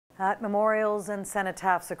At memorials and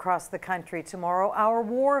cenotaphs across the country tomorrow, our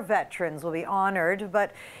war veterans will be honored.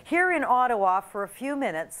 But here in Ottawa, for a few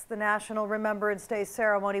minutes, the National Remembrance Day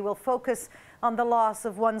ceremony will focus on the loss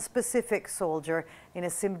of one specific soldier in a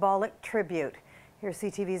symbolic tribute. Here's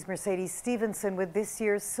CTV's Mercedes Stevenson with this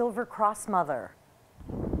year's Silver Cross Mother.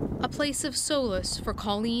 A place of solace for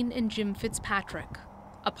Colleen and Jim Fitzpatrick,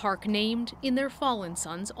 a park named in their fallen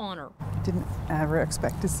son's honor. Didn't ever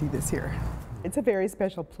expect to see this here. It's a very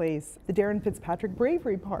special place, the Darren Fitzpatrick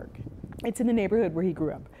Bravery Park. It's in the neighborhood where he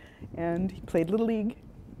grew up, and he played Little League,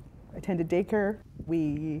 attended daycare.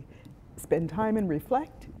 We spend time and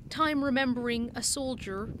reflect. Time remembering a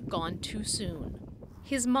soldier gone too soon.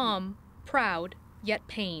 His mom, proud yet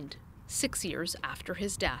pained, 6 years after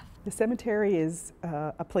his death. The cemetery is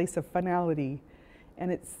a place of finality,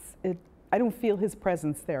 and I don't feel his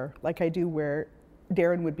presence there like I do where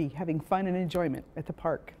Darren would be having fun and enjoyment at the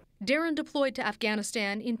park. Darren deployed to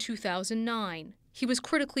Afghanistan in 2009. He was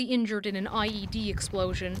critically injured in an IED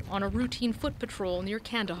explosion on a routine foot patrol near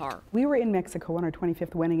Kandahar. We were in Mexico on our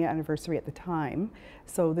 25th wedding anniversary at the time,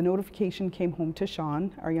 so the notification came home to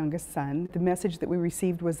Sean, our youngest son. The message that we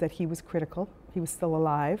received was that he was critical, he was still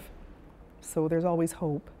alive, so there's always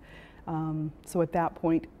hope. So at that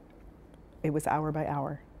point, it was hour by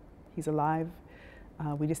hour. He's alive,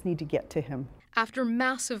 we just need to get to him. After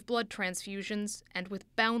massive blood transfusions and with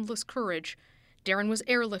boundless courage, Darren was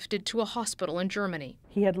airlifted to a hospital in Germany.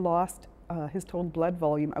 He had lost his total blood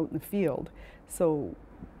volume out in the field, so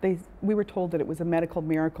we were told that it was a medical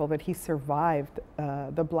miracle that he survived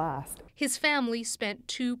the blast. His family spent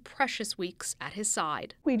 2 precious weeks at his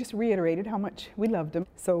side. We just reiterated how much we loved him,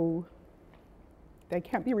 so they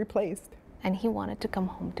can't be replaced. And he wanted to come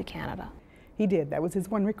home to Canada. He did, that was his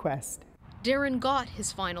one request. Darren got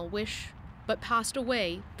his final wish, but passed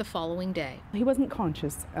away the following day. He wasn't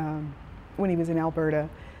conscious when he was in Alberta,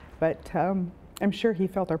 but I'm sure he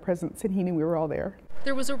felt our presence and he knew we were all there.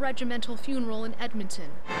 There was a regimental funeral in Edmonton,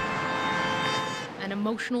 an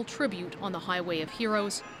emotional tribute on the Highway of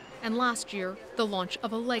Heroes, and last year, the launch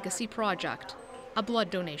of a legacy project, a blood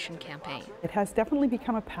donation campaign. It has definitely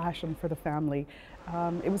become a passion for the family.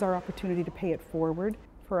 It was our opportunity to pay it forward.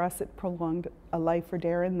 For us, it prolonged a life for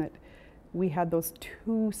Darren that we had those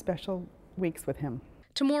 2 special weeks with him.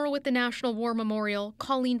 Tomorrow at the National War Memorial,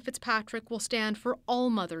 Colleen Fitzpatrick will stand for all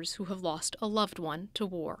mothers who have lost a loved one to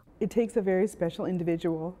war. It takes a very special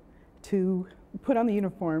individual to put on the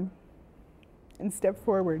uniform and step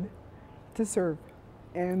forward to serve.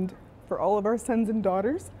 And for all of our sons and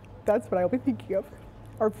daughters, that's what I'll be thinking of,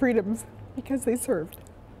 our freedoms, because they served.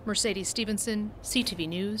 Mercedes Stevenson, CTV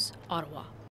News, Ottawa.